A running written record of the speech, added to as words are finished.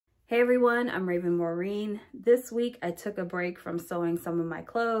Hey everyone, I'm Raven Maureen. This week I took a break from sewing some of my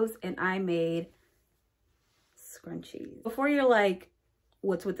clothes and I made scrunchies. Before you're like,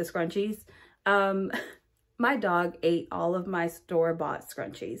 what's with the scrunchies? My dog ate all of my store-bought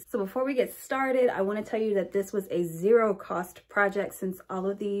scrunchies. So before we get started, I want to tell you that this was a zero-cost project since all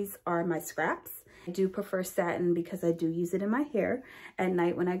of these are my scraps. I do prefer satin because I do use it in my hair at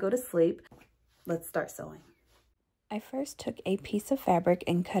night when I go to sleep. Let's start sewing. I first took a piece of fabric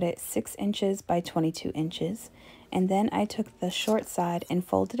and cut it 6 inches by 22 inches, and then I took the short side and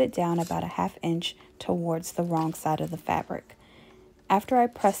folded it down about a 1/2 inch towards the wrong side of the fabric. After I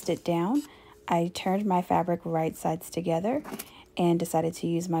pressed it down, I turned my fabric right sides together and decided to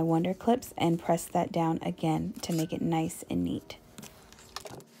use my Wonder Clips and press that down again to make it nice and neat.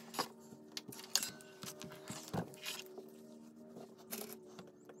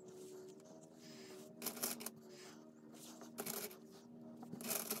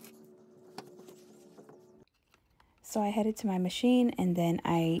 So I headed to my machine and then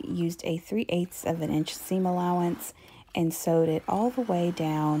I used a 3/8 of an inch seam allowance and sewed it all the way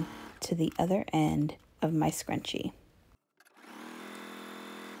down to the other end of my scrunchie.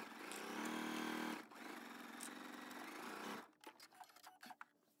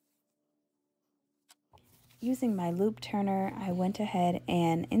 Using my loop turner, I went ahead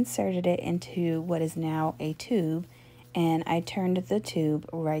and inserted it into what is now a tube, and I turned the tube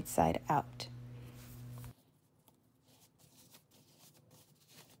right side out.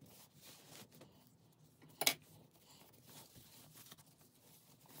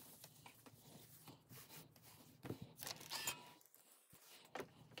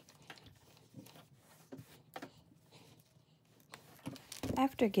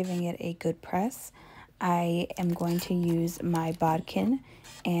 After giving it a good press, I am going to use my bodkin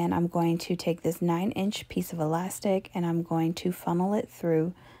and I'm going to take this 9-inch piece of elastic and I'm going to funnel it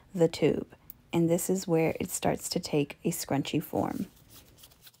through the tube. And this is where it starts to take a scrunchie form.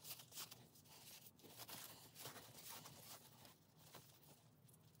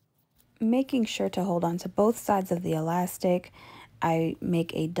 Making sure to hold on to both sides of the elastic, I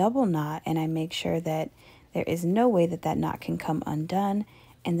make a double knot and I make sure that there is no way that that knot can come undone.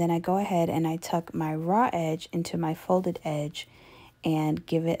 And then I go ahead and I tuck my raw edge into my folded edge and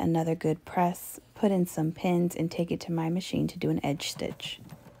give it another good press, put in some pins, and take it to my machine to do an edge stitch.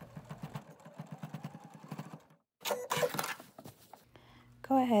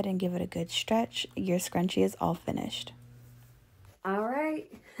 Go ahead and give it a good stretch. Your scrunchie is all finished. All right.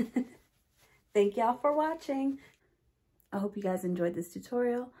 Thank y'all for watching. I hope you guys enjoyed this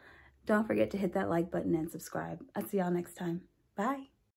tutorial. Don't forget to hit that like button and subscribe. I'll see y'all next time. Bye.